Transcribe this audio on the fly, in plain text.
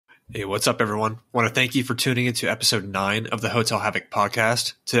Hey, what's up, everyone? I want to thank you for tuning into episode 9 of the Hotel Havoc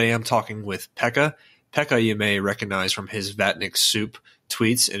podcast. Today I'm talking with Pekka. Pekka you may recognize from his Vatnik soup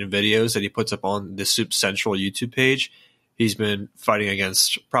tweets and videos that he puts up on the Soup Central YouTube page. He's been fighting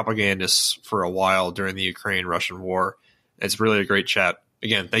against propagandists for a while during the Ukraine-Russian war. It's really a great chat.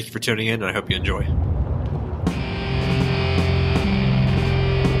 Again, thank you for tuning in, and I hope you enjoy.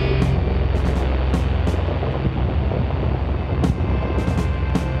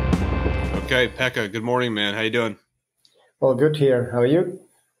 Okay, Pekka, good morning, man. How you doing? Well, good here. How are you?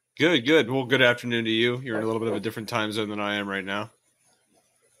 Good. Well, good afternoon to you. You're in a little bit of a different time zone than I am right now.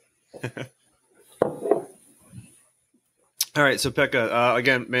 All right, so Pekka,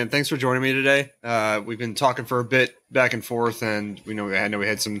 again, man, thanks for joining me today. We've been talking for a bit back and forth, and I know we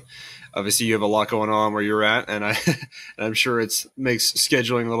had some. Obviously, you have a lot going on where you're at, and I'm sure it makes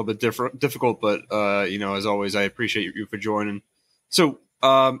scheduling a little bit difficult. But as always, I appreciate you for joining. So,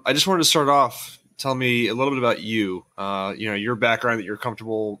 I just wanted to start off. Tell me a little bit about you. Your background that you're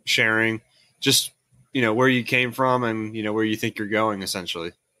comfortable sharing. Just where you came from, and where you think you're going,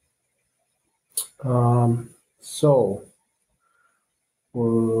 essentially. First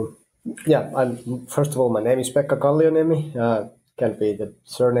of all, my name is Pekka Kallioniemi. Can be the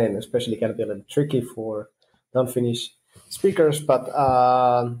surname, especially can be a little tricky for non-Finnish speakers, but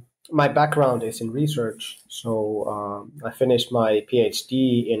my background is in research. So I finished my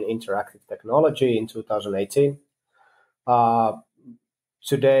PhD in interactive technology in 2018.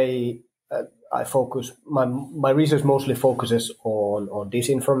 Today, I focus my research mostly focuses on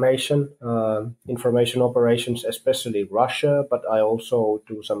disinformation, information operations, especially Russia. But I also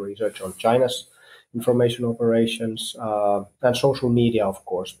do some research on China's information operations and social media, of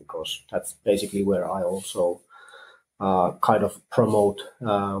course, because that's basically where I also kind of promote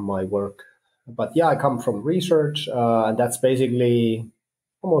my work. But yeah, I come from research, and that's basically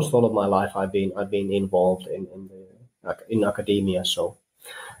almost all of my life. I've been involved in academia, so.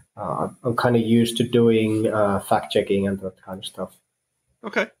 I'm kind of used to doing fact checking and that kind of stuff.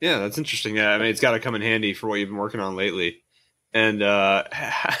 Okay, yeah, that's interesting. Yeah, I mean, it's got to come in handy for what you've been working on lately. And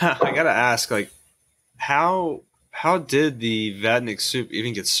I got to ask, like, how did the Vatnik soup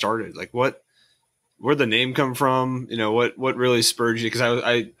even get started? Like, where'd the name come from? What really spurred you? Because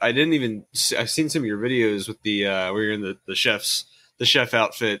I didn't even I've seen some of your videos with the where you're in the chef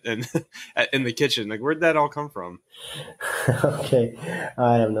outfit and in the kitchen. Like, where'd that all come from? Okay,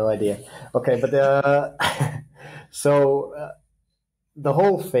 I have no idea. Okay, but the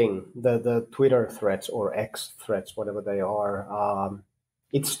whole thing, the Twitter threads or X threads, whatever they are,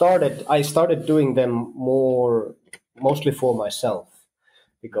 I started doing them mostly for myself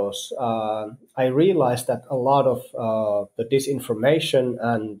because I realized that a lot of the disinformation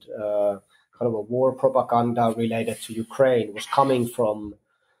and kind of a war propaganda related to Ukraine was coming from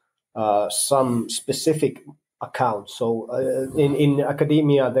some specific accounts. So in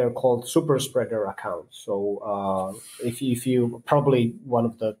academia, they're called super spreader accounts. So if you probably one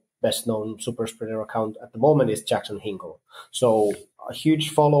of the best known super spreader account at the moment is Jackson Hinkle. So a huge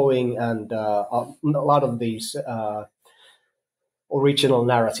following and a lot of these original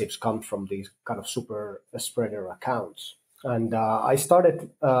narratives come from these kind of super spreader accounts. And I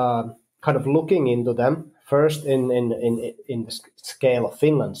started kind of looking into them first in the scale of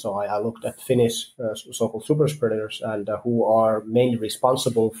Finland. So I looked at Finnish so-called super spreaders and who are mainly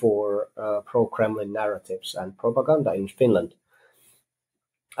responsible for pro-Kremlin narratives and propaganda in Finland.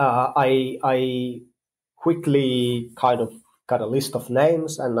 I quickly kind of got a list of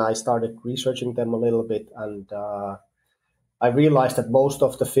names and I started researching them a little bit, and I realized that most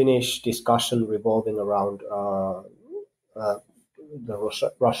of the Finnish discussion revolving around the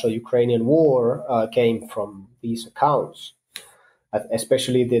Russia-Ukrainian war came from these accounts,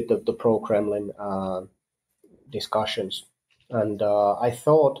 especially the pro-Kremlin discussions. And I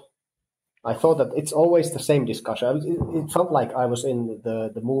thought that it's always the same discussion. It felt like I was in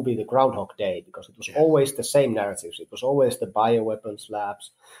the movie The Groundhog Day, because it was always the same narratives. It was always the bioweapons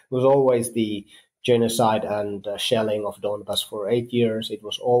labs. It was always the genocide and shelling of Donbass for 8 years. It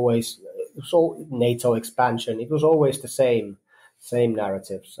was always NATO expansion. It was always the same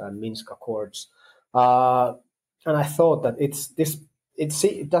narratives and Minsk Accords. And I thought that it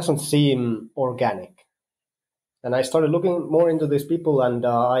doesn't seem organic. And I started looking more into these people, and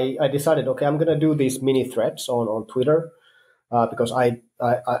I decided, okay, I'm going to do these mini threads on Twitter because I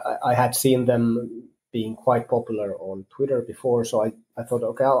had seen them being quite popular on Twitter before. So I thought,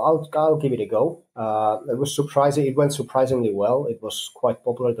 okay, I'll give it a go. It was surprising. It went surprisingly well. It was quite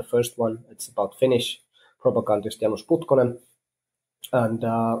popular. The first one, it's about Finnish propagandist Janos Putkonen. And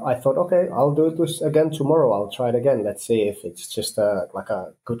I thought, okay, I'll do this again tomorrow. I'll try it again. Let's see if it's just like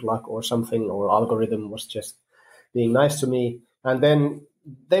a good luck or something, or algorithm was just being nice to me. And then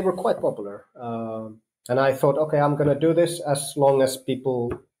they were quite popular. And I thought, okay, I'm going to do this as long as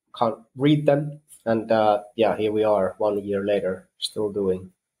people can't read them. And yeah, here we are 1 year later, still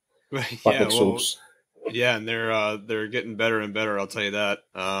doing Yeah, Vatnik well, soups. yeah, and they're getting better and better. I'll tell you that.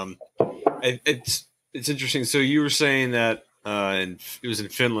 It's interesting. So you were saying that and it was in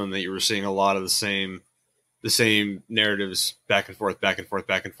Finland that you were seeing a lot of the same narratives back and forth, back and forth,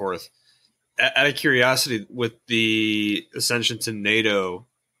 back and forth. Out of curiosity, with the ascension to NATO,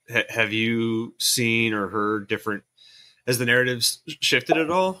 have you seen or heard different? Has the narratives shifted at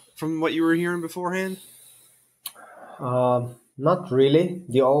all from what you were hearing beforehand? Not really.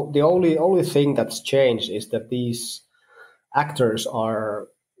 The only thing that's changed is that these actors are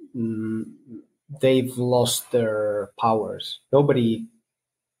mm, they've lost their powers. Nobody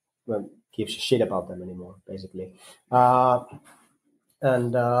gives a shit about them anymore, basically.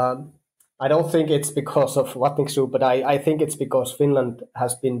 And I don't think it's because of Vatnik, but I think it's because Finland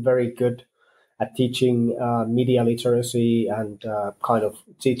has been very good at teaching media literacy and kind of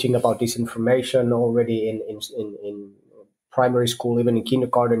teaching about disinformation already in primary school. Even in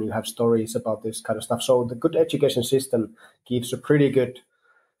kindergarten, you have stories about this kind of stuff. So the good education system gives a pretty good,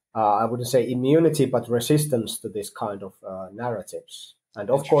 I wouldn't say immunity, but resistance to this kind of narratives. And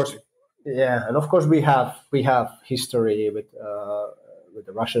of course, Interesting. yeah, and of course we have history with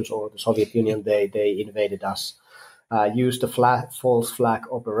the Russians or the Soviet Union. They invaded us, used a false flag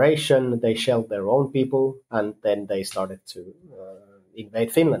operation. They shelled their own people, and then they started to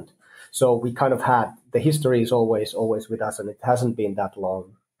invade Finland. So we kind of had the history is always with us, and it hasn't been that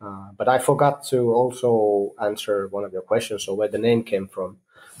long. But I forgot to also answer one of your questions. So where the name came from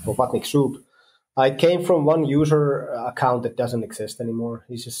for Vatnik soup. I came from one user account that doesn't exist anymore.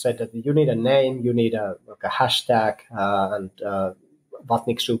 He just said that you need a name, you need a hashtag, and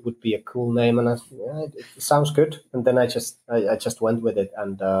Vatnik soup would be a cool name, and yeah, it sounds good. And then I just went with it,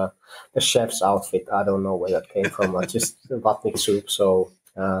 and the chef's outfit, I don't know where that came from. I just Vatnik soup. So,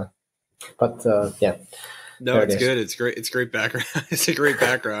 but yeah, No, there it it's is. good. It's great. It's great background. It's a great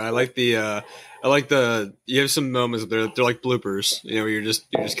background. I like the you have some moments they're like bloopers, where you're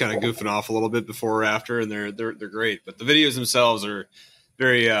just kind of goofing off a little bit before or after, and they're great. But the videos themselves are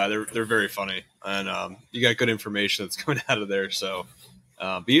they're very funny, and you got good information that's coming out of there. So,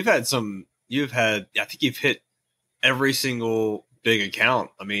 but I think you've hit every single big account.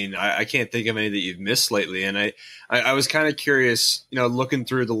 I mean, I can't think of any that you've missed lately, and I was kind of curious, looking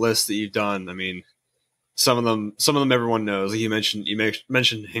through the list that you've done. I mean, some of them everyone knows. Like you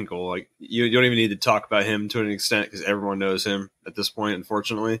mentioned Hinkle. Like you don't even need to talk about him to an extent because everyone knows him at this point,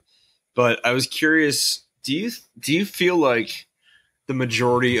 unfortunately. But I was curious. Do you feel like the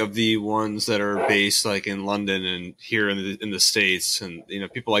majority of the ones that are based like in London and here in the States and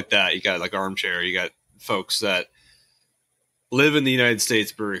people like that, you got like Armchair, you got folks that live in the United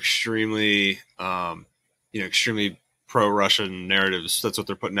States but are extremely pro-Russian narratives. That's what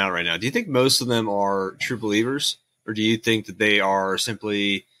they're putting out right now. Do you think most of them are true believers, or do you think that they are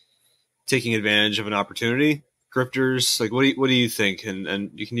simply taking advantage of an opportunity? Grifters, like what do you think?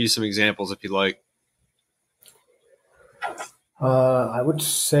 And you can use some examples if you like. I would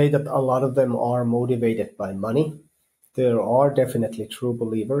say that a lot of them are motivated by money. There are definitely true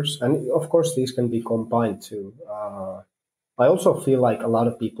believers, and of course, these can be combined too. I also feel like a lot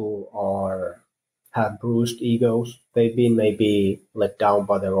of people are have bruised egos. They've been maybe let down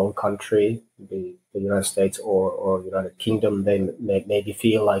by their own country, the United States or United Kingdom. They maybe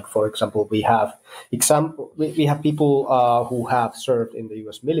feel like, for example, we have people who have served in the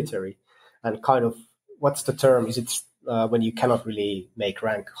U.S. military, and kind of what's the term? Is it when you cannot really make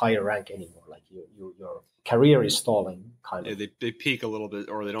higher rank anymore? Like your career is stalling, kind Yeah, of. they peak a little bit,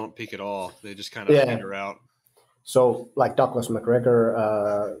 or they don't peak at all. They just kind of Yeah, peter out. so, like Douglas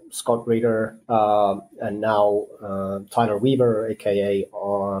McGregor, Scott Reeder, and now Tyler Weaver, aka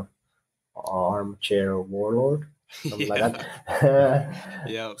Armchair Warlord, something like Yeah, that.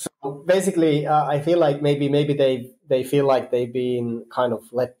 yeah. So basically, I feel like maybe they feel like they've been kind of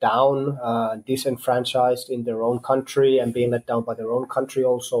let down, disenfranchised in their own country, and being let down by their own country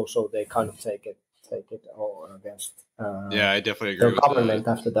also. So they kind of take it all against Yeah, I definitely their agree with the government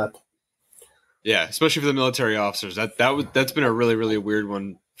after that. yeah, especially for the military officers. That's been a really really weird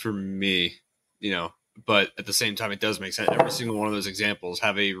one for me, you know. But at the same time, it does make sense. Every single one of those examples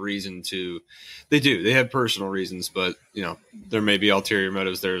have a reason to. They do. They have personal reasons, but there may be ulterior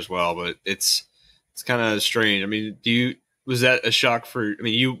motives there as well. But it's kind of strange. I mean, was that a shock for? I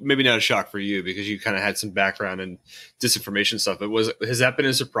mean, you maybe not a shock for you because you kind of had some background in disinformation stuff. But has that been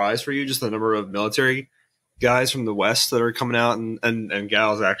a surprise for you? Just the number of military guys from the West that are coming out and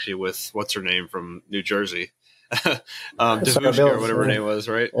gals actually with what's her name from New Jersey, Davushka or whatever her name was,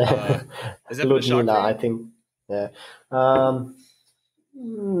 right? Has that been a shock for you? I think. Yeah.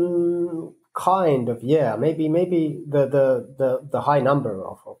 Kind of, yeah. Maybe the high number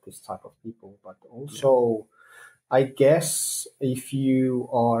of this type of people, but also, I guess if you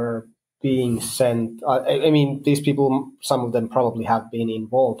are being sent, I mean, these people, some of them probably have been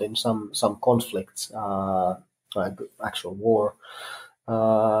involved in some conflicts, like actual war.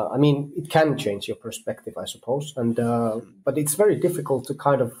 I mean, it can change your perspective, I suppose, and but it's very difficult to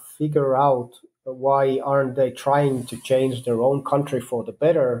kind of figure out why aren't they trying to change their own country for the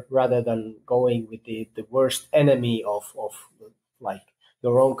better rather than going with the worst enemy of like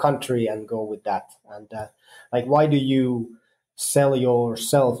your own country and go with that. And like, why do you sell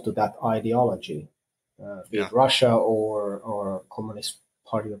yourself to that ideology, be it Russia or Communist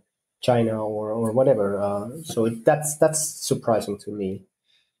Party of China or whatever? So that's surprising to me.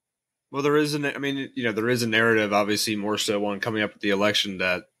 Well, there is there is a narrative, obviously more so one coming up with the election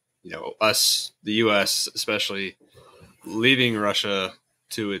that, us, the U.S. especially, leaving Russia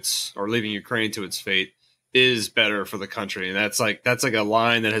leaving Ukraine to its fate is better for the country, and that's like a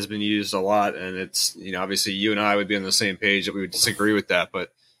line that has been used a lot. And it's obviously you and I would be on the same page that we would disagree with that,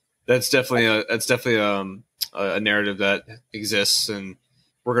 but that's definitely a narrative that exists, and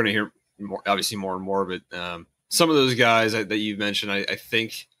we're going to hear more and more of it. Some of those guys that you mentioned, I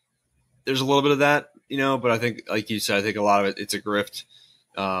think there's a little bit of that, but I think, like you said, I think a lot of it's a grift.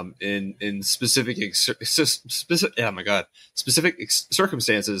 In specific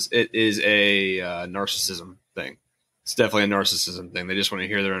circumstances, it is a narcissism thing. It's definitely a narcissism thing. They just want to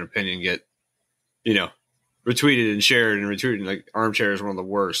hear their own opinion get, retweeted and shared and retweeted. Like, Armchair is one of the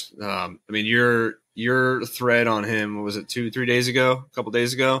worst. I mean, your thread on him, what was it, 2-3 days ago, a couple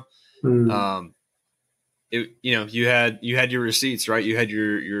days ago? You had your receipts, right? You had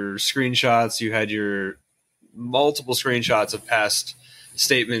your screenshots, you had your multiple screenshots of past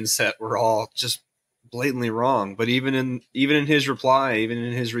statements that were all just blatantly wrong. But even in his reply, even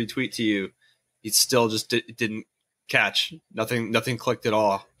in his retweet to you, he still just didn't catch. Nothing clicked at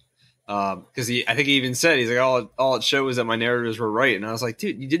all. Because I think he even said, he's like, all it showed was that my narratives were right. And I was like,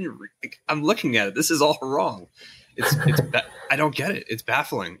 dude, you didn't. I'm looking at it. This is all wrong. It's I don't get it. It's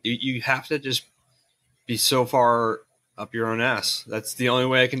baffling. You have to just be so far up your own ass. That's the only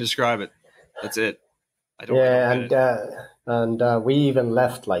way I can describe it. That's it. And we even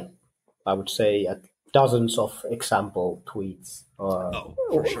left, like, I would say, dozens of example tweets.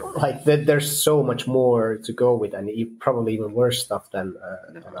 For sure. Like, there's so much more to go with, and probably even worse stuff than.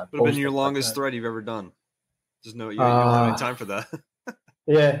 Would have been your longest thread you've ever done. Just know you don't have any time for that.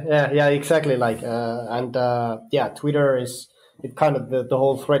 Yeah, exactly. Like, Twitter is kind of the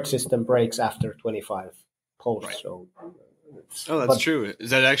whole thread system breaks after 25 posts. Right. So that's true.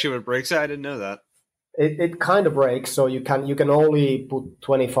 Is that actually what breaks it? I didn't know that. It kind of breaks, so you can only put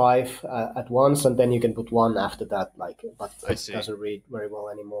 25 at once, and then you can put one after that. Like, but it doesn't read very well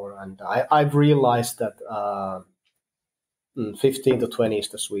anymore. And I've realized that 15 to 20 is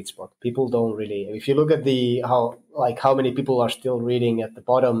the sweet spot. People don't really. If you look at how many people are still reading at the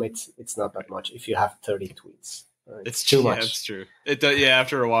bottom, it's not that much. If you have 30 tweets, it's too much. That's true. It does. Yeah,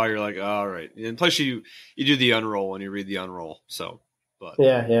 after a while, you're like, all right. And plus, you do the unroll when you read the unroll. So. But,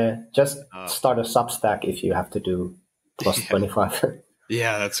 just start a Substack if you have to do plus 25.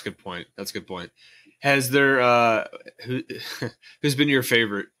 Yeah, that's a good point. Has there who's been your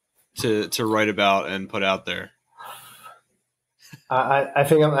favorite to write about and put out there? I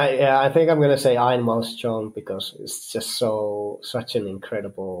think I'm going to say Einmal's John, because it's just such an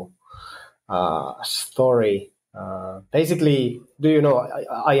incredible story. Basically, do you know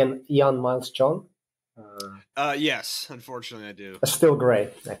Ian Miles John? Yes, unfortunately I do. Still Grey,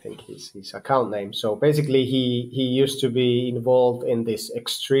 I think his account name. So basically he used to be involved in this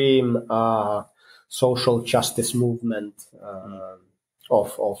extreme social justice movement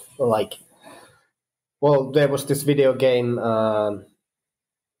of like, well, there was this video game kind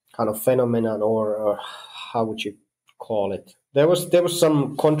of phenomenon, or how would you call it? There was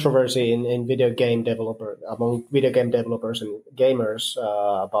some controversy in among video game developers and gamers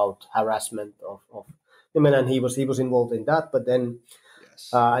about harassment of women, and he was involved in that. But then,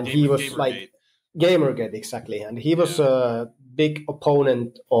 and he was Gamergate. Like Gamergate, exactly, and he was a big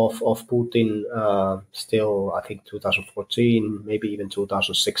opponent of Putin. Still, I think 2014, maybe even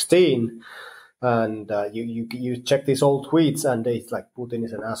 2016. and you check these old tweets, and it's like Putin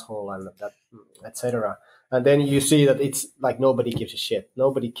is an asshole and that, etc. And then you see that it's like nobody gives a shit.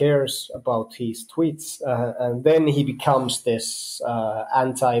 Nobody cares about his tweets, and then he becomes this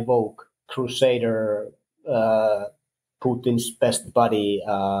anti-woke crusader, Putin's best buddy,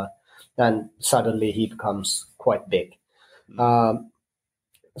 and suddenly he becomes quite big.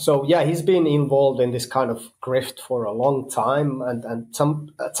 So yeah, he's been involved in this kind of grift for a long time, and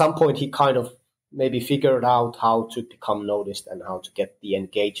at some point he kind of maybe figured out how to become noticed and how to get the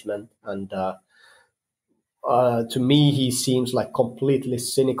engagement. And to me, he seems like completely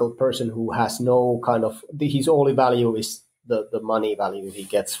cynical person who has no kind of his only value is the money value he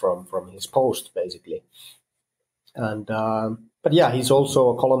gets from his post, basically. And but yeah, he's also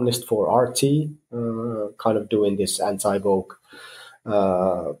a columnist for RT, kind of doing this anti-woke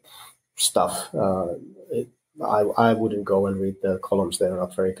stuff. I wouldn't go and read the columns; they're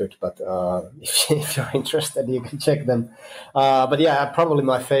not very good. But if you're interested, you can check them. But yeah, probably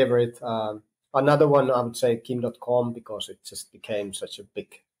my favorite. Another one I would say Kim.com, because it just became such a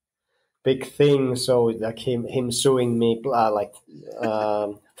big thing. So like him suing me,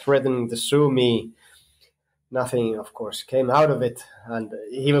 threatening to sue me. Nothing, of course, came out of it. And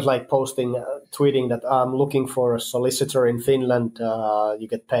he was like tweeting that I'm looking for a solicitor in Finland. You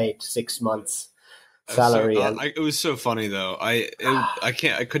get paid 6 months salary. It was so funny though. I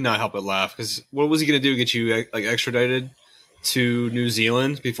could not help but laugh, because what was he going to do? Get you like extradited to New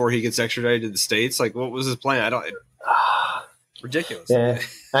Zealand before he gets extradited to the States? Like, what was his plan? Ridiculous. Yeah,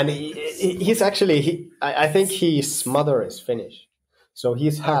 and he's actually I think his mother is Finnish, so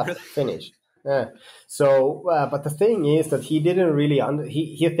he's half Finnish. Yeah. So, but the thing is that he didn't really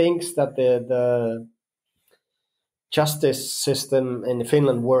he thinks that the justice system in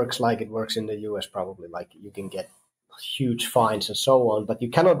Finland works like it works in the US, probably, like you can get huge fines and so on, but you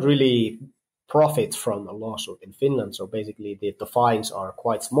cannot really profit from a lawsuit in Finland. So basically, the fines are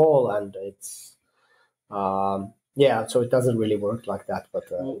quite small, and it's yeah, so it doesn't really work like that.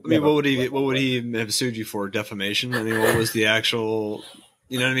 But I mean, what would he have sued you for? Defamation? I mean, what was the actual?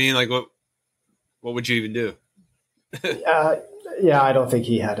 You know what I mean? Like what would you even do? Yeah, I don't think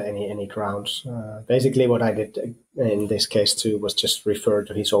he had any grounds. Basically, what I did in this case too was just refer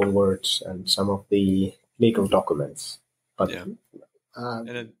to his own words and some of the legal documents. But yeah.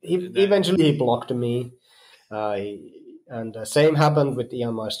 Eventually he blocked me. And the same happened with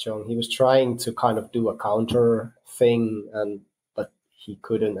Ian Maestjong. He was trying to kind of do a counter thing, but he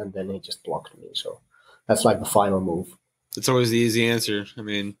couldn't, and then he just blocked me. So that's like the final move. It's always the easy answer. I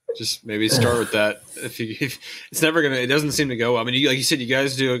mean, just maybe start with that. If it's never gonna, it doesn't seem to go. I mean, like you said, you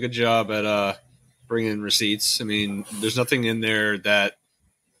guys do a good job at bringing receipts. I mean, there's nothing in there that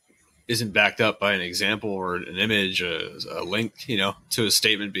isn't backed up by an example or an image, a link, to a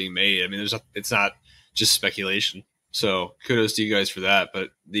statement being made. I mean, it's not just speculation. So kudos to you guys for that.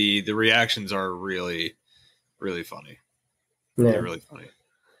 But the reactions are really, really funny. Yeah. They're really funny.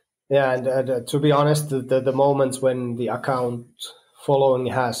 Yeah, and to be honest, the moments when the account following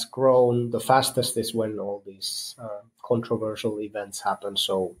has grown the fastest is when all these controversial events happen.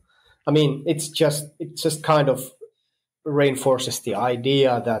 So, I mean, it just kind of reinforces the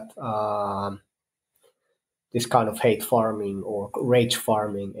idea that this kind of hate farming or rage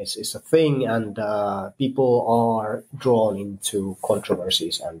farming is a thing, and people are drawn into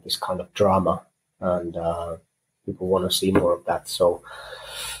controversies and this kind of drama, and people want to see more of that. So.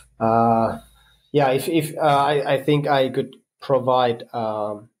 Yeah, if I think I could provide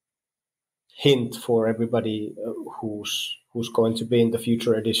hint for everybody who's going to be in the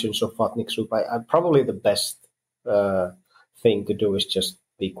future editions of Vatnik Soup. I probably the best thing to do is just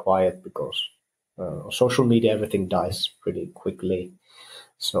be quiet, because social media, everything dies pretty quickly.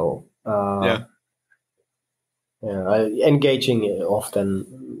 So engaging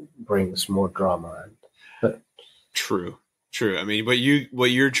often brings more drama. True. I mean,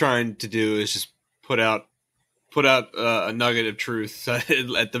 what you're trying to do is just put out a nugget of truth.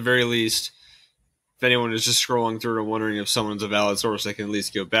 At the very least, if anyone is just scrolling through and wondering if someone's a valid source, they can at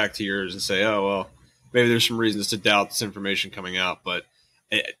least go back to yours and say, oh, well, maybe there's some reasons to doubt this information coming out. But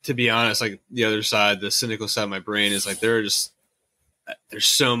to be honest, like the other side, the cynical side of my brain is like, there's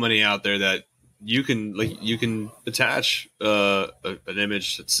so many out there that you can attach an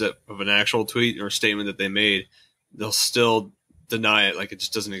image of an actual tweet or statement that they made. They'll still deny it, like it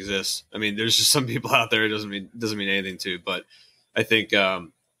just doesn't exist. I mean, there's just some people out there it doesn't mean anything to. But I think,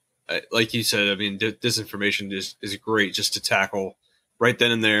 like you said, I mean, disinformation is great just to tackle right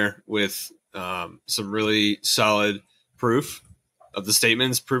then and there with some really solid proof of the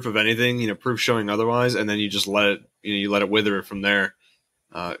statements, proof of anything, proof showing otherwise, and then you just let it, you let it wither from there.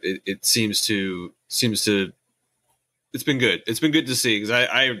 It seems to it's been good. It's been good to see, because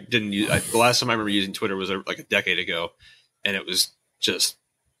I didn't use the last time I remember using Twitter was like a decade ago, and it was just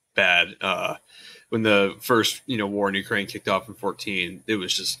bad. When the first war in Ukraine kicked off in 2014, it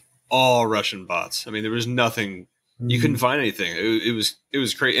was just all Russian bots. I mean, there was nothing. You couldn't find anything. It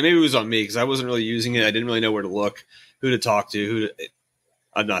was crazy. And maybe it was on me because I wasn't really using it. I didn't really know where to look, who to talk to,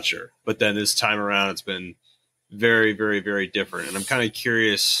 I'm not sure. But then this time around, it's been very, very, very different. And I'm kind of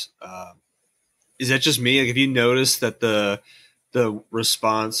curious. Is that just me? Like, have you noticed that the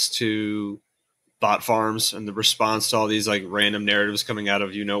response to bot farms and the response to all these like random narratives coming out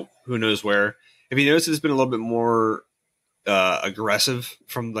of who knows where? Have you noticed it's been a little bit more aggressive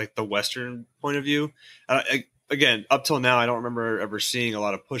from like the Western point of view? Again, up till now, I don't remember ever seeing a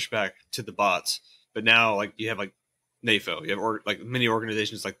lot of pushback to the bots. But now, like, you have like NAFO, you have like many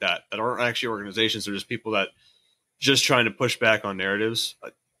organizations like that aren't actually organizations; they're just people that just trying to push back on narratives.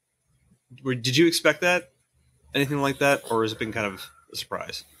 Did you expect that? Anything like that, or has it been kind of a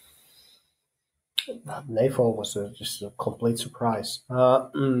surprise? NAFO was just a complete surprise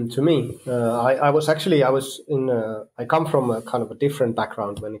to me. I come from a kind of a different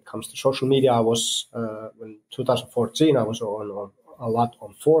background when it comes to social media. I was in 2014. I was on a lot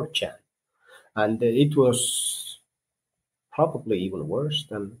on 4chan, and it was probably even worse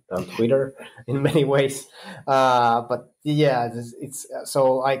than Twitter in many ways. But yeah, it's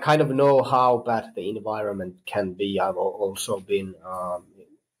so I kind of know how bad the environment can be. I've also been.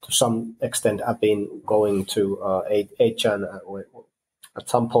 To some extent, I've been going to 8chan at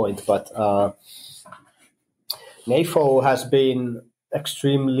some point, but NAFO has been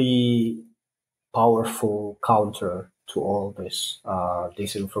extremely powerful counter to all this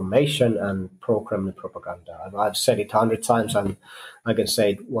disinformation and pro-Kremlin propaganda. I've said it 100 times, and I can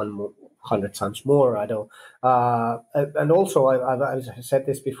say it 100 times more. I don't. And also, I've said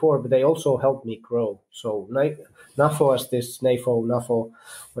this before, but they also helped me grow. So NAFO,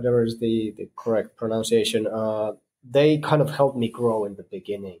 whatever is the correct pronunciation, they kind of helped me grow in the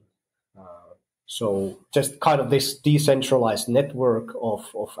beginning. So just kind of this decentralized network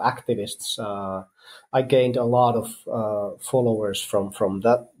of activists, I gained a lot of followers from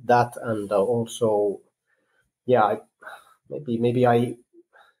that, and also, yeah, maybe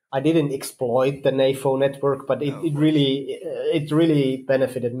I didn't exploit the NAFO network, but it really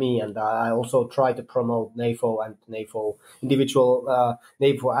benefited me, and I also try to promote NAFO and NAFO individual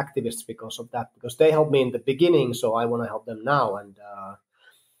NAFO activists because of that, because they helped me in the beginning, so I want to help them now. And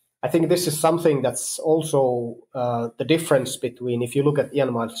I think this is something that's also the difference between, if you look at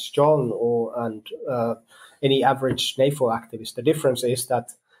Ian Miles Strong and any average NAFO activist, the difference is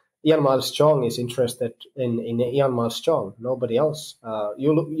that Ian Miles Strong is interested in Ian Miles Strong, nobody else.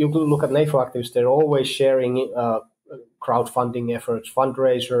 You look at NAFO activists; they're always sharing crowdfunding efforts,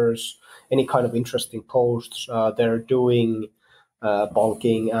 fundraisers, any kind of interesting posts. They're doing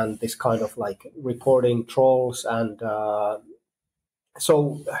bonking and this kind of like reporting trolls, and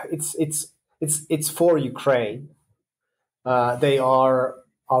so it's for Ukraine. They are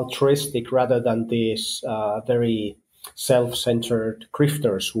altruistic rather than these very self-centered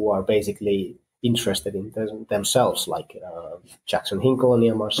grifters who are basically interested in themselves, like Jackson Hinkle and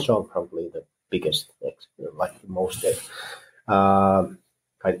Ian Strong, probably the biggest, like the most kind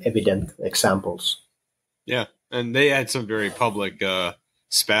of evident examples. Yeah, and they had some very public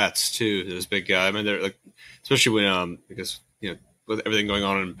spats too. This big guy. I mean, they're like, especially when because with everything going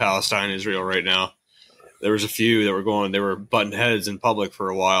on in Palestine, Israel right now, there was a few that they were butting heads in public for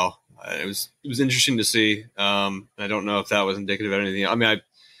a while. It was interesting to see. I don't know if that was indicative of anything. I mean, I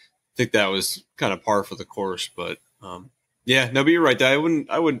think that was kind of par for the course, but yeah, no, but you're right. I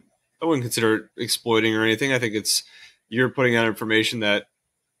wouldn't consider it exploiting or anything. I think you're putting out information that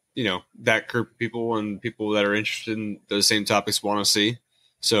that group of people and people that are interested in those same topics want to see.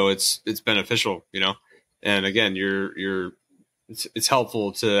 So it's beneficial, And again, it's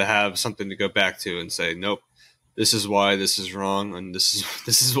helpful to have something to go back to and say, nope, this is why this is wrong, and this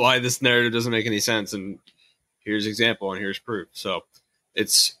is why this narrative doesn't make any sense, and here's example and here's proof. So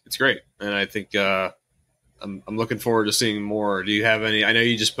it's great, and I think I'm looking forward to seeing more. Do you have any? I know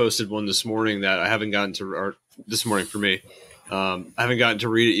you just posted one this morning that I haven't gotten to, or this morning for me. I haven't gotten to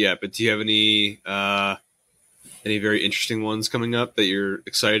read it yet, but do you have any very interesting ones coming up that you're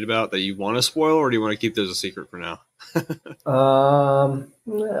excited about that you want to spoil, or do you want to keep those a secret for now? I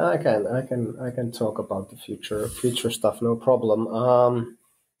can talk about the future stuff, no problem.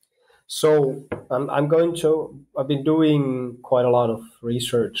 So I've been doing quite a lot of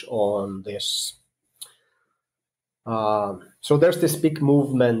research on this So there's this big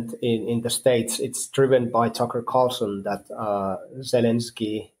movement in the States. It's driven by Tucker Carlson that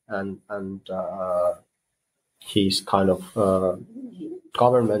Zelensky and his kind of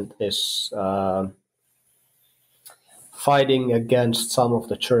government is fighting against some of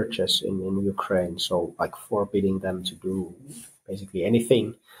the churches in Ukraine. So like forbidding them to do basically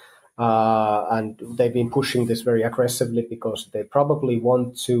anything. And they've been pushing this very aggressively because they probably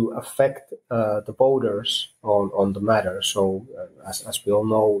want to affect the voters on the matter. So, as we all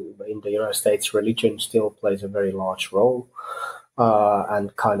know, in the United States, religion still plays a very large role,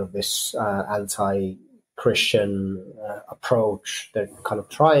 and kind of this anti-Christian approach. They're kind of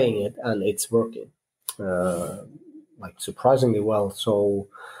trying it, and it's working, like surprisingly well. So.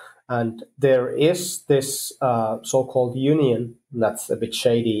 And there is this so-called union that's a bit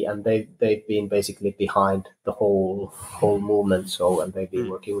shady, and they've been basically behind the whole movement. So, and they've been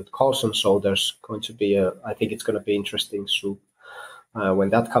working with Carlson. So there's going to be I think it's going to be interesting soon when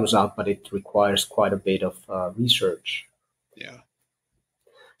that comes out, but it requires quite a bit of research. Yeah.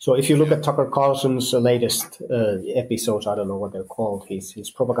 So if you look at Tucker Carlson's latest episodes, I don't know what they're called,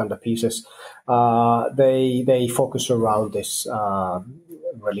 his propaganda pieces, they focus around this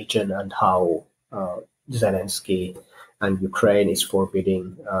religion and how Zelensky and Ukraine is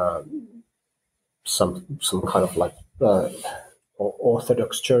forbidding some kind of like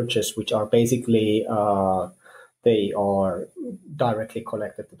Orthodox churches, which are basically they are directly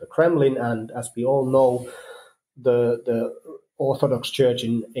connected to the Kremlin, and as we all know, the Orthodox Church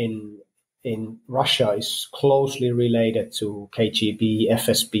in Russia is closely related to KGB,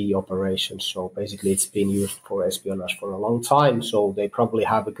 FSB operations. So basically, it's been used for espionage for a long time. So they probably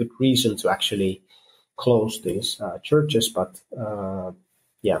have a good reason to actually close these churches. But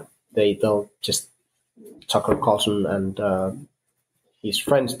they'll just Tucker Carlson and his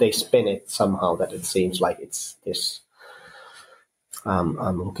friends, they spin it somehow that it seems like it's this.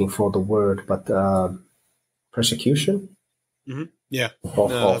 I'm looking for the word, but persecution. Mm-hmm. Yeah,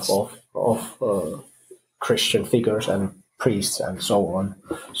 of Christian figures and priests and so on.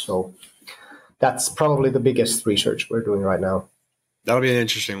 So that's probably the biggest research we're doing right now. That'll be an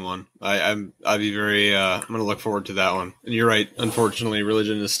interesting one. I'd be very. I'm going to look forward to that one. And you're right. Unfortunately,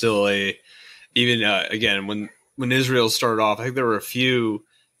 religion is still even again when Israel started off. I think there were a few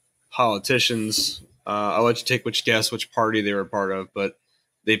politicians. I'll let you take which party they were a part of, but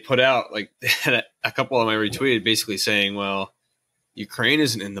they put out like they had a couple of them I retweeted basically saying, well, Ukraine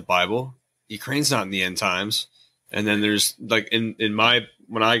isn't in the Bible. Ukraine's not in the end times. And then there's like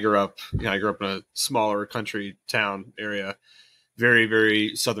when I grew up, I grew up in a smaller country town area, very,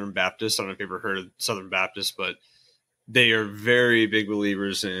 very Southern Baptist. I don't know if you've ever heard of Southern Baptist, but they are very big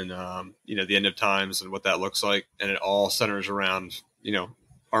believers in, the end of times and what that looks like. And it all centers around,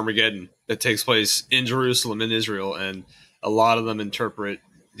 Armageddon that takes place in Jerusalem, in Israel. And a lot of them interpret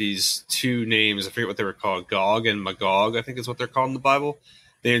these two names. I forget what they were called, Gog and Magog, I think is what they're called in the Bible.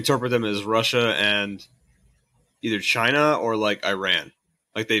 They interpret them as Russia and either China or like Iran.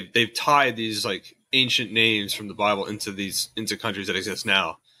 Like they've tied these like ancient names from the Bible into countries that exist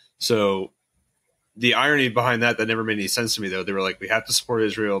now. So the irony behind that never made any sense to me though. They were like, we have to support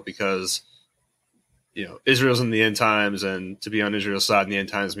Israel because Israel's in the end times, and to be on Israel's side in the end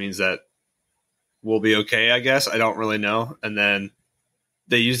times means that we'll be okay, I guess. I don't really know. And then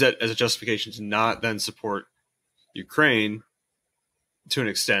they use that as a justification to not then support Ukraine to an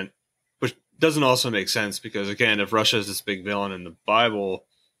extent, which doesn't also make sense because, again, if Russia is this big villain in the Bible,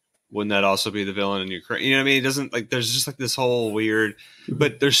 wouldn't that also be the villain in Ukraine? You know what I mean? It doesn't like there's just like this whole weird,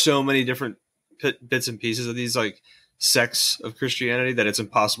 but there's so many different bits and pieces of these like sects of Christianity that it's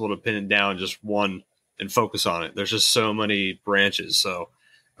impossible to pin it down just one and focus on it. There's just so many branches. So,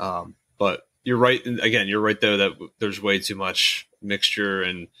 but you're right. Again, you're right though that there's way too much mixture,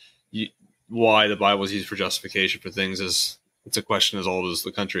 and why the Bible is used for justification for things is it's a question as old as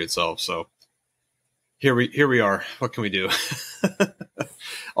the country itself. So here we are. What can we do?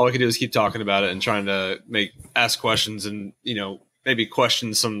 All we can do is keep talking about it and trying to ask questions and maybe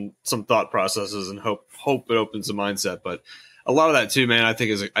question some thought processes and hope it opens the mindset. But a lot of that too, man, I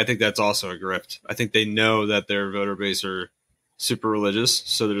think that's also a grift. I think they know that their voter base are super religious,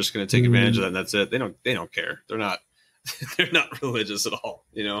 so they're just going to take advantage of that, and that's it. They don't care. They're not religious at all.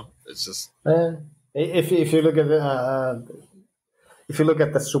 It's just if you look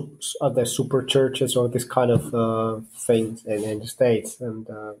at the super churches or this kind of things in the States, and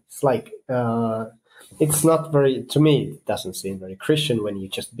it's like it's not very, to me, it doesn't seem very Christian when you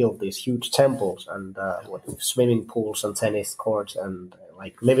just build these huge temples and with swimming pools and tennis courts and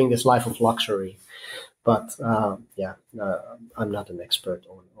like living this life of luxury. But I'm not an expert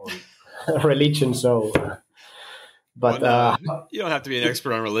on religion, so Well, But no, you don't have to be an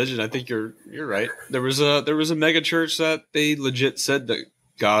expert on religion. I think you're right. There was a mega church that they legit said that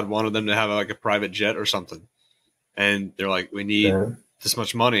God wanted them to have like a private jet or something, and they're like, we need uh, this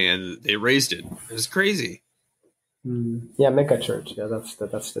much money, and they raised it. It was crazy. yeah, mega church. Yeah, that's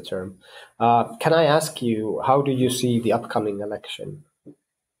the term. Can I ask you, how do you see the upcoming election?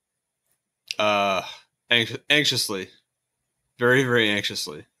 Uh, anxiously, very very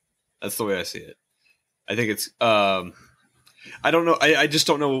anxiously. That's the way I see it. I think it's I don't know. I just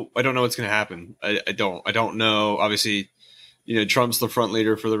don't know. I don't know what's going to happen. I don't know. Obviously, Trump's the front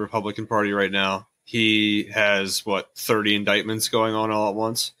leader for the Republican Party right now. He has 30 indictments going on all at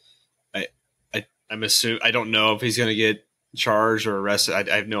once. I'm assuming I don't know if he's going to get charged or arrested.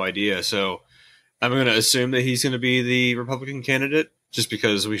 I have no idea. So I'm going to assume that he's going to be the Republican candidate, just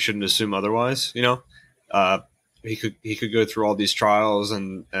because we shouldn't assume otherwise. Uh, he could go through all these trials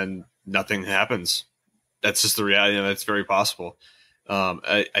and nothing happens. That's just the reality. That's very possible.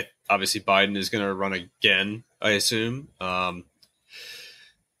 Obviously Biden is going to run again, I assume.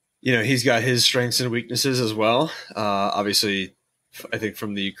 He's got his strengths and weaknesses as well. Obviously, I think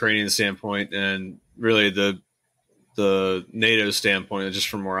from the Ukrainian standpoint and really the NATO standpoint, just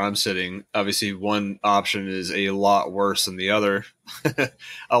from where I'm sitting, obviously one option is a lot worse than the other.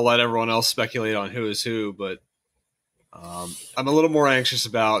 I'll let everyone else speculate on who is who, but I'm a little more anxious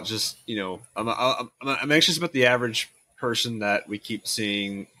about just I'm anxious about the average person that we keep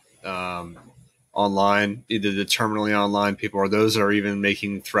seeing online, either the terminally online people or those that are even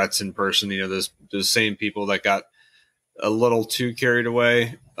making threats in person. Those same people that got a little too carried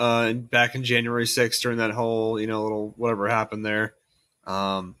away back in January 6th during that whole little whatever happened there.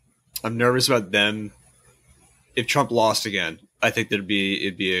 I'm nervous about them. If Trump lost again, I think it'd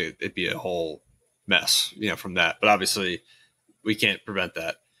be a whole mess, from that. But obviously, we can't prevent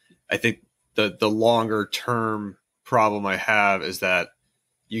that. I think the longer term problem I have is that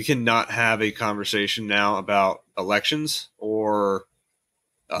you cannot have a conversation now about elections or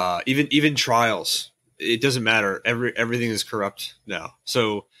even trials. It doesn't matter. Everything is corrupt now.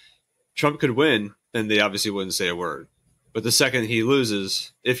 So Trump could win, and they obviously wouldn't say a word. But the second he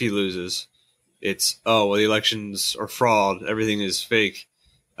loses, if he loses, it's the elections are fraud. Everything is fake.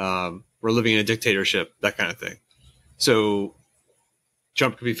 We're living in a dictatorship, that kind of thing. So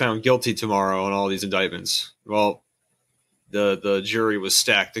Trump could be found guilty tomorrow on all these indictments. Well, the jury was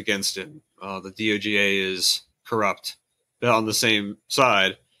stacked against him. The DOJ is corrupt. But on the same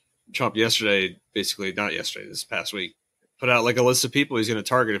side, Trump this past week, put out like a list of people he's going to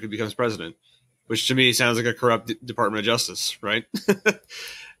target if he becomes president, which to me sounds like a corrupt Department of Justice, right?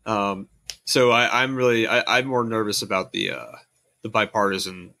 So I'm more nervous about the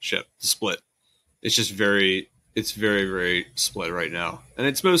bipartisanship, the split. It's very, very split right now. And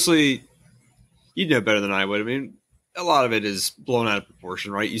it's mostly, you'd know better than I would. I mean, a lot of it is blown out of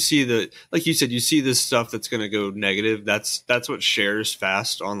proportion, right? You see like you said, you see this stuff that's going to go negative. That's what shares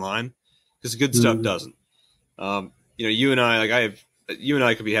fast online, because good stuff doesn't. You and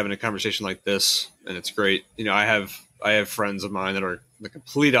I could be having a conversation like this, and it's great. I have friends of mine that are the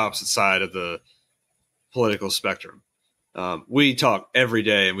complete opposite side of the political spectrum. We talk every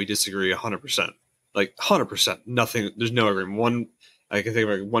day, and we disagree 100%. Like 100%. Nothing. There's no agreement. I can think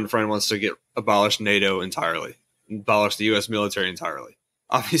of one friend wants to abolish NATO entirely, abolish the U.S. military entirely.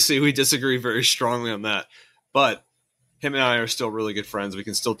 Obviously, we disagree very strongly on that, but him and I are still really good friends. We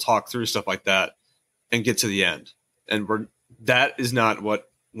can still talk through stuff like that and get to the end. And that is not what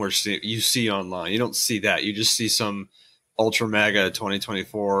you see online. You don't see that. You just see some ultra MAGA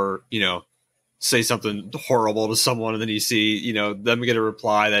 2024, say something horrible to someone, and then you see, them get a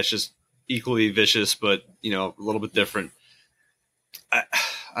reply that's just equally vicious, but a little bit different. I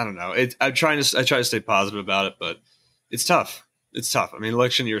don't know. I try to stay positive about it, but it's tough. It's tough. I mean,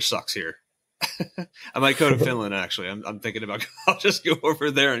 election year sucks here. I might go to Finland. Actually, I'm thinking about. I'll just go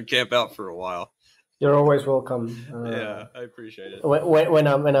over there and camp out for a while. You're always welcome. Yeah, I appreciate it. When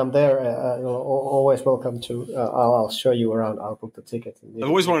I'm there, you're always welcome to. I'll show you around. I'll book the ticket. I've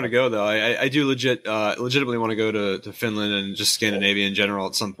always wanted to go, though. I do legitimately want to go to Finland and just Scandinavia in general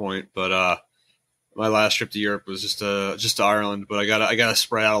at some point. But my last trip to Europe was just to Ireland. But I gotta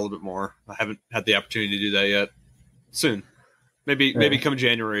spread out a little bit more. I haven't had the opportunity to do that yet. Soon, maybe come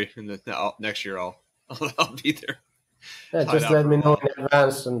January in the next year, I'll be there. Yeah, just let me know in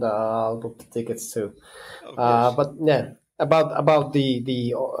advance, and I'll book the tickets too. But yeah, about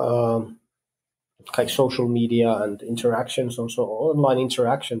the like social media and interactions, also online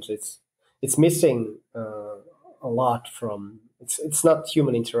interactions, it's missing a lot from. It's not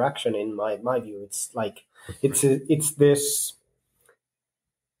human interaction in my view. It's like it's this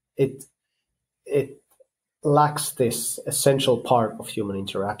it lacks this essential part of human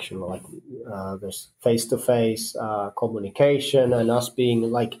interaction, like this face-to-face communication, and us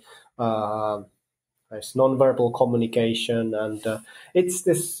being like there's non-verbal communication, and it's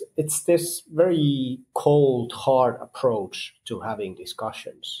this very cold, hard approach to having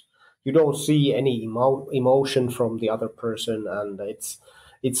discussions. You don't see any emotion from the other person, and it's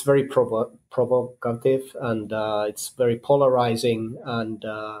very provocative, and it's very polarizing. And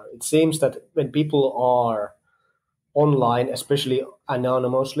it seems that when people are online, especially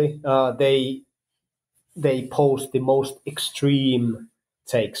anonymously, they post the most extreme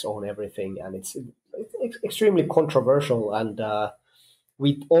takes on everything, and it's extremely controversial. And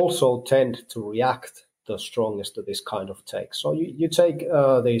we also tend to react the strongest to this kind of take. So you take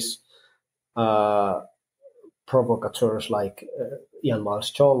these uh, provocateurs like Ian Miles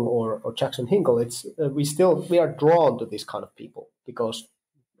Chong or Jackson Hinkle. It's we are drawn to this kind of people because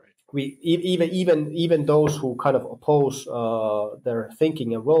even those who kind of oppose their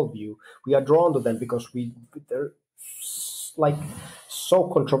thinking and worldview, we are drawn to them because they're like so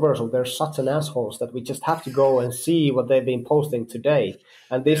controversial. They're such an assholes that we just have to go and see what they've been posting today.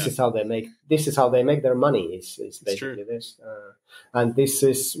 And this is how they make their money. Is basically this, and this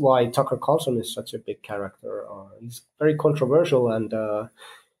is why Tucker Carlson is such a big character. He's very controversial, and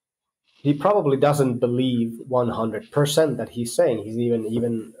he probably doesn't believe 100% that he's saying. He's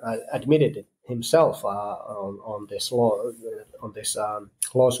even admitted it himself on this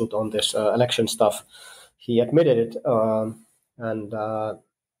lawsuit on this election stuff. He admitted it, and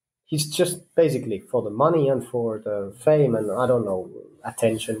he's just basically for the money and for the fame and I don't know,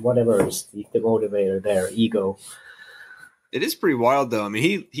 attention, whatever is the motivator there, ego. It is pretty wild, though. I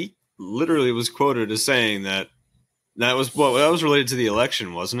mean, he literally was quoted as saying that was related to the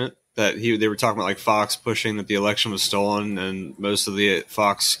election, wasn't it? That they were talking about like Fox pushing that the election was stolen, and most of the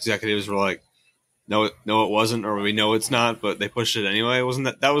Fox executives were like, no, it wasn't, or we know it's not, but they pushed it anyway.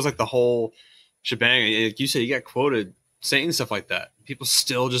 Wasn't that was like the whole shebang? Like you said, he got quoted saying stuff like that. People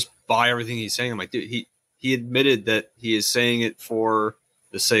still just buy everything he's saying. I'm like, dude, he admitted that he is saying it for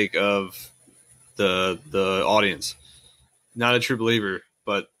the sake of the audience. Not a true believer,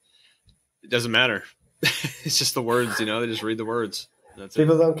 but it doesn't matter. It's just the words, they just read the words. That's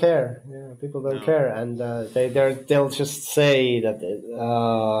people don't care. Yeah, people don't care, and they'll just say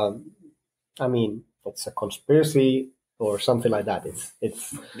that. I mean, it's a conspiracy or something like that.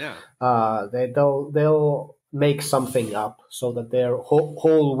 It's yeah. They'll make something up so that their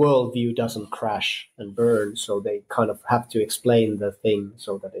whole worldview doesn't crash and burn. So they kind of have to explain the thing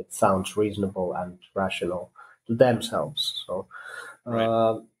so that it sounds reasonable and rational to themselves. So,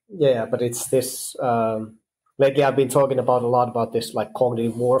 yeah, but it's this. Lately, I've been talking a lot about this, like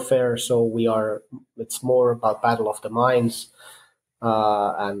cognitive warfare. So it's more about battle of the minds,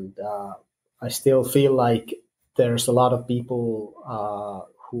 and I still feel like there's a lot of people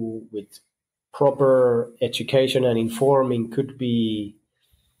who, with proper education and informing, could be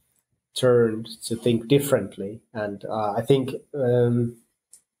turned to think differently. And I think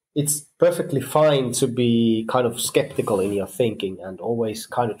it's perfectly fine to be kind of skeptical in your thinking and always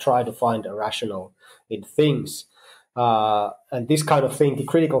kind of try to find a rational in things. And this kind of thinking,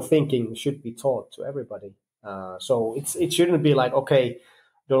 critical thinking, should be taught to everybody. So it shouldn't be like, okay,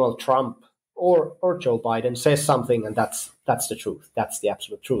 Donald Trump or Joe Biden says something and that's the truth. That's the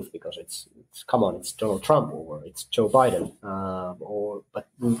absolute truth because it's come on, it's Donald Trump or it's Joe Biden. But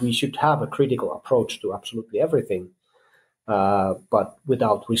we should have a critical approach to absolutely everything. But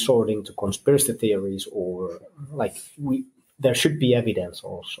without resorting to conspiracy theories or there should be evidence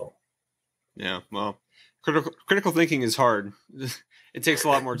also. Yeah, well, critical thinking is hard. It takes a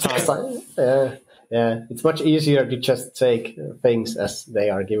lot more time. Yeah, it's much easier to just take things as they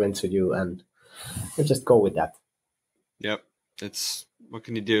are given to you and just go with that. Yep, what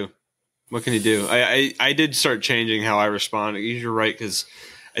can you do? What can you do? I did start changing how I respond. You're right, because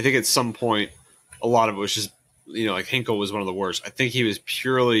I think at some point a lot of it was just like Hinkle was one of the worst. I think he was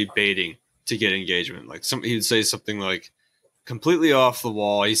purely baiting to get engagement. Like he would say something like completely off the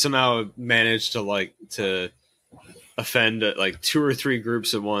wall. He somehow managed to offend like 2 or 3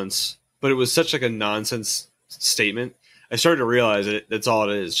 groups at once, but it was such like a nonsense statement. I started to realize that's all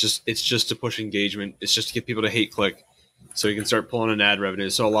it is. It's just to push engagement. It's just to get people to hate click, so you can start pulling in ad revenue.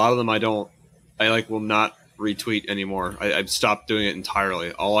 So a lot of them I will not retweet anymore. I've stopped doing it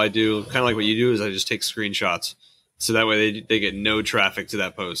entirely. All I do, kind of like what you do, is I just take screenshots, so that way they get no traffic to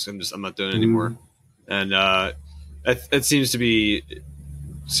that post. I'm not doing it anymore, and it seems to be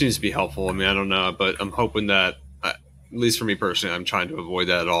helpful. I mean, I don't know, but I'm hoping that at least for me personally, I'm trying to avoid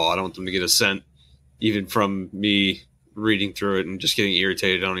that at all. I don't want them to get a cent even from me reading through it and just getting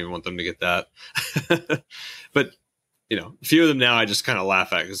irritated. I don't even want them to get that. But, a few of them now I just kind of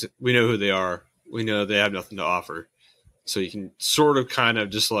laugh at because we know who they are. We know they have nothing to offer. So you can sort of kind of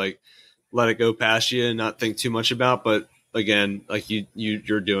just like let it go past you and not think too much about. But again, like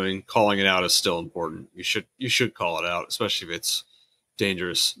you're doing, calling it out is still important. You should call it out, especially if it's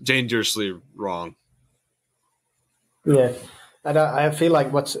dangerously wrong. Yeah, and I feel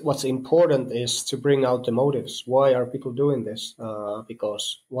like what's important is to bring out the motives. Why are people doing this?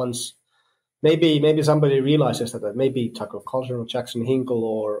 Because once maybe somebody realizes that maybe Tucker Carlson or Jackson Hinkle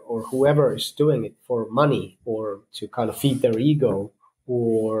or whoever is doing it for money or to kind of feed their ego,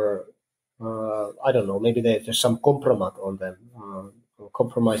 or I don't know, maybe there's some compromise on them,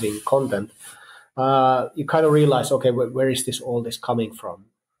 compromising content. You kind of realize, okay, where is all this coming from?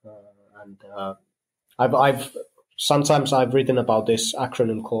 And I've sometimes I've written about this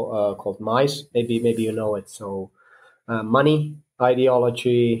acronym called MICE. Maybe you know it. So money,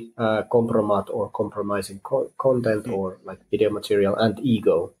 ideology, compromat or compromising content or like video material, and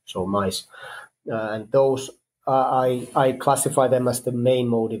ego. So MICE, and those I classify them as the main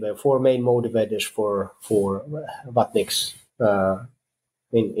motivator, four main motivators for Vatnik's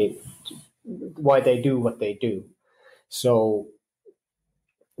in why they do what they do. So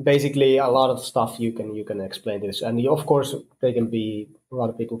basically, a lot of stuff you can explain this, and of course, they can be. A lot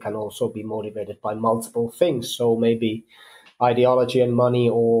of people can also be motivated by multiple things. So maybe ideology and money,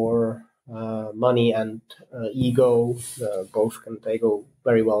 or money and ego. Both they go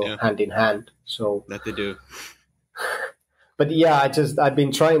very well hand in hand. So that they do. But yeah, I've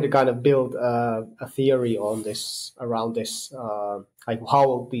been trying to kind of build a theory on this, around this, like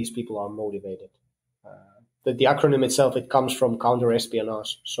how these people are motivated. The acronym itself, it comes from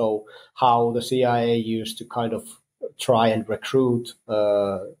counter-espionage. So how the CIA used to kind of try and recruit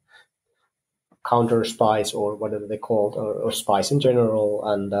counter spies, or whatever they called, or spies in general.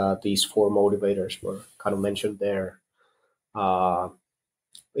 And these four motivators were kind of mentioned there.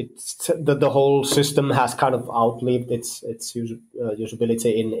 It's the whole system has kind of outlived its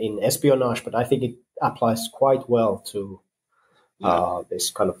usability in espionage, but I think it applies quite well to this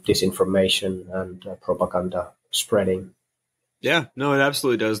kind of disinformation and propaganda spreading. Yeah, no, it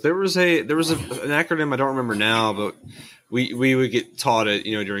absolutely does. There was an acronym I don't remember now, but we would get taught it,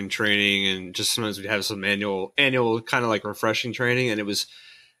 during training, and just sometimes we'd have some annual kind of like refreshing training, and it was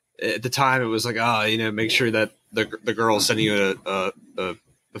at the time it was like, make sure that the girl sending you a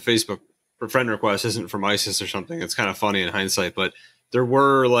Facebook friend request isn't from ISIS or something. It's kind of funny in hindsight, but there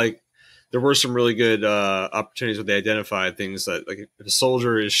were some really good opportunities where they identified things that, like, if a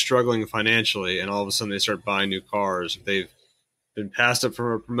soldier is struggling financially and all of a sudden they start buying new cars, if they've been passed up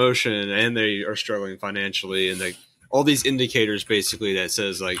from a promotion and they are struggling financially, and like all these indicators basically that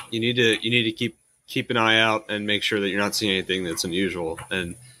says like you need to keep an eye out and make sure that you're not seeing anything that's unusual.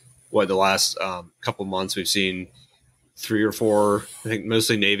 And the last couple months we've seen 3 or 4, I think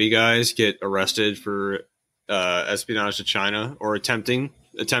mostly Navy guys, get arrested for espionage to China, or attempting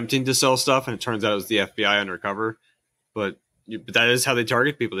to sell stuff, and it turns out it was the FBI undercover. But that is how they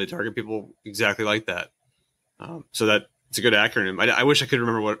target people. They target people exactly like that. So that it's a good acronym. I wish I could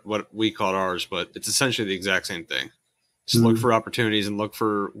remember what we called ours, but it's essentially the exact same thing. Just look for opportunities and look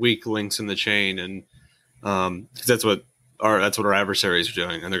for weak links in the chain, and because that's what our adversaries are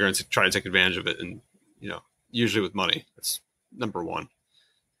doing, and they're going to try to take advantage of it, and usually with money. That's number one.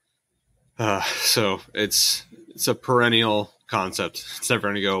 So it's a perennial concept. It's never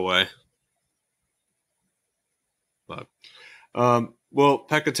going to go away. But well,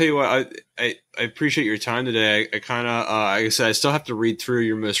 Pekka, tell you what, I appreciate your time today. I kind of, like I said, I still have to read through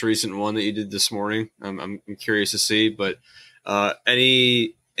your most recent one that you did this morning. I'm curious to see, but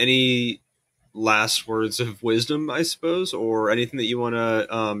any last words of wisdom, I suppose, or anything that you want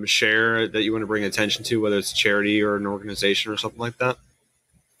to share, that you want to bring attention to, whether it's a charity or an organization or something like that?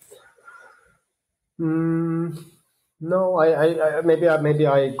 No, I maybe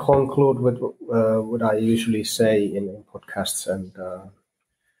I conclude with what I usually say in podcasts and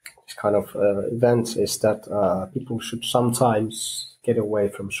this kind of events, is that people should sometimes get away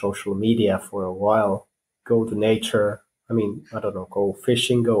from social media for a while, go to nature. I mean, I don't know, go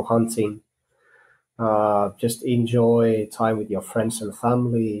fishing, go hunting, just enjoy time with your friends and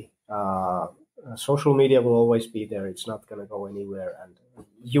family. Social media will always be there. It's not going to go anywhere, and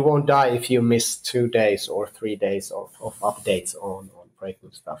you won't die if you miss 2 days or 3 days of updates on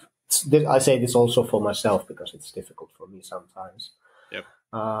breaking stuff. I say this also for myself because it's difficult for me sometimes. Yep.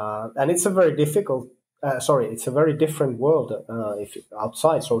 And it's a very it's a very different world if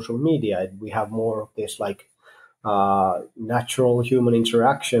outside social media. We have more of this like natural human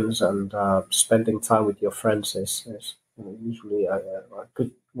interactions, and spending time with your friends is usually a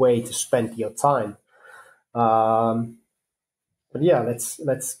good way to spend your time. But yeah,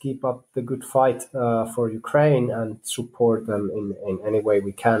 let's keep up the good fight for Ukraine and support them in any way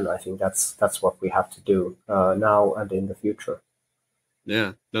we can. I think that's what we have to do now and in the future.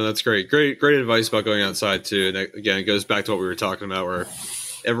 Yeah, no, that's great. Great advice about going outside too. And again, it goes back to what we were talking about, where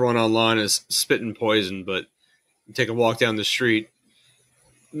everyone online is spitting poison, but you take a walk down the street,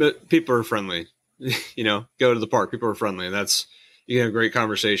 people are friendly. Go to the park, people are friendly, and that's, you can have great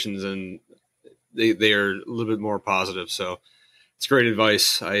conversations, and they are a little bit more positive. So it's great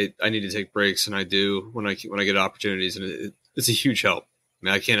advice. I need to take breaks, and I do when I get opportunities, and it's a huge help. I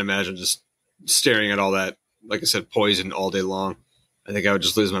mean, I can't imagine just staring at all that, like I said, poison all day long. I think I would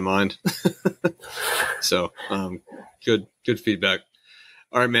just lose my mind. So, good feedback.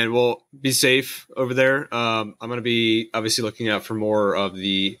 All right, man. Well, be safe over there. I'm going to be obviously looking out for more of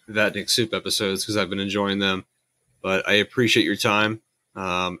the Vatnik Soup episodes because I've been enjoying them. But I appreciate your time,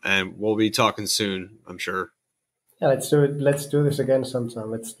 and we'll be talking soon, I'm sure. Yeah, let's do it. Let's do this again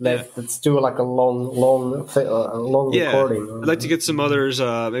sometime. Let's do like a long recording. I'd like to get some others,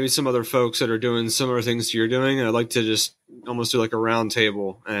 maybe some other folks that are doing similar things to you're doing. And I'd like to just almost do like a round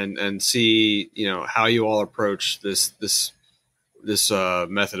table and see, how you all approach this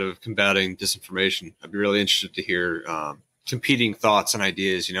method of combating disinformation. I'd be really interested to hear competing thoughts and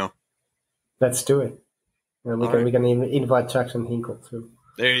ideas. Let's do it. And we can even invite Jackson Hinkle too.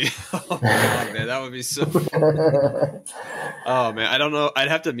 There you go. Oh, man, that would be so. Oh man, I don't know. I'd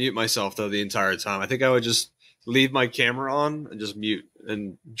have to mute myself though the entire time. I think I would just leave my camera on and just mute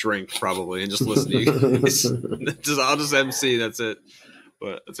and drink probably and just listen to you guys. I'll just MC. That's it.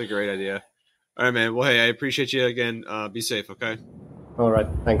 But that's a great idea. All right, man. Well, hey, I appreciate you again. Be safe. Okay. All right.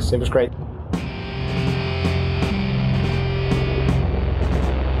 Thanks. It was great.